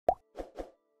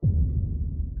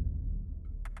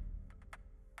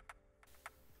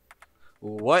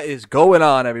What is going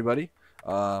on, everybody?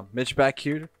 Mitch back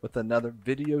here with another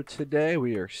video today.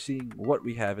 We are seeing what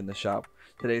we have in the shop.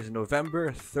 Today is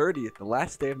November 30th, the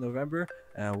last day of November.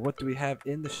 And what do we have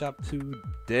in the shop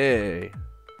today?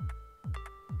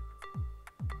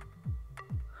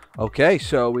 Okay,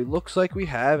 so it looks like we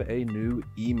have a new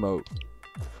emote.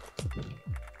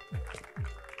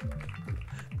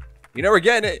 You know we're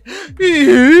getting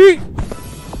it.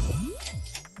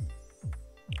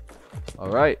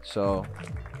 Alright, so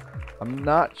I'm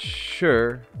not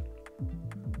sure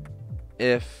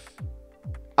if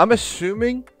I'm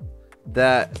assuming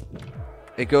that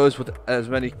it goes with as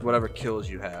many whatever kills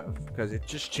you have, because it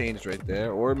just changed right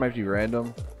there, or it might be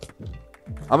random.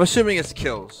 I'm assuming it's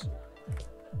kills,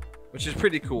 which is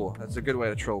pretty cool. That's a good way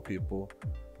to troll people.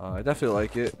 I definitely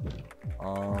like it.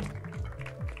 But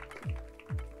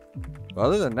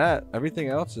other than that, everything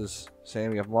else is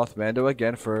same. We have Mothmando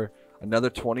again for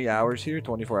another 20 hours here,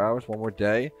 24 hours, one more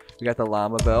day. We got the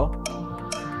llama bell.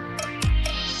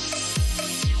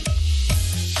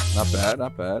 Not bad,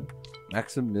 not bad.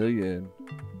 Maximilian.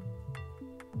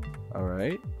 All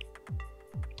right.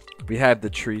 We have the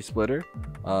tree splitter,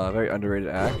 very underrated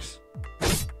axe.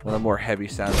 One of the more heavy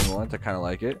sounding ones. I kind of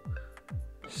like it.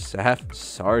 Staff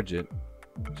Sergeant.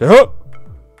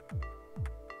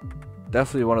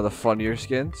 Definitely one of the funnier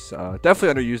skins.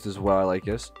 Definitely underused as well. I like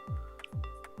this.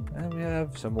 And we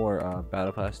have some more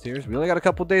Battle Pass tiers. We only got a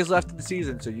couple days left in the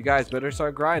season, so you guys better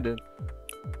start grinding.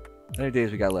 How many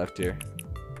days we got left here?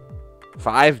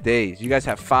 5 days. You guys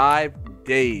have 5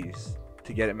 days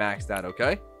to get it maxed out,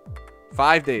 okay?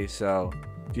 5 days. So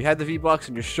if you had the V-Bucks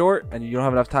and you're short and you don't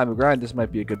have enough time to grind, this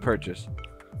might be a good purchase.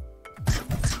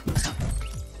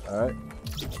 Alright.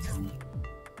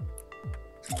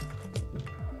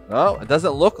 No, it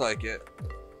doesn't look like it.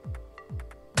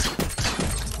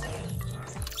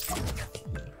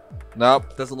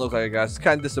 Nope, doesn't look like it, guys. It's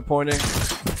kind of disappointing.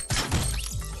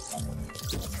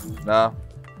 No.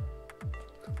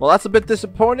 Well, that's a bit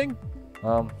disappointing.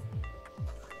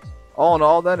 All in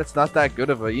all, then, it's not that good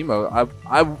of an emote.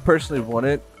 I personally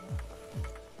wouldn't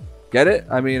get it.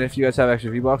 I mean, if you guys have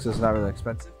extra V-Bucks, it's not really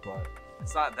expensive, but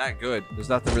it's not that good. There's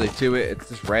nothing really to it. It's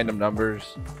just random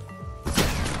numbers. It's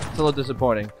a little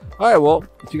disappointing. Alright, well,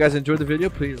 if you guys enjoyed the video,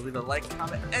 please leave a like,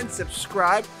 comment, and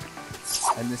subscribe.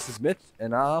 And this is Mitch,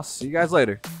 and I'll see you guys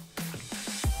later.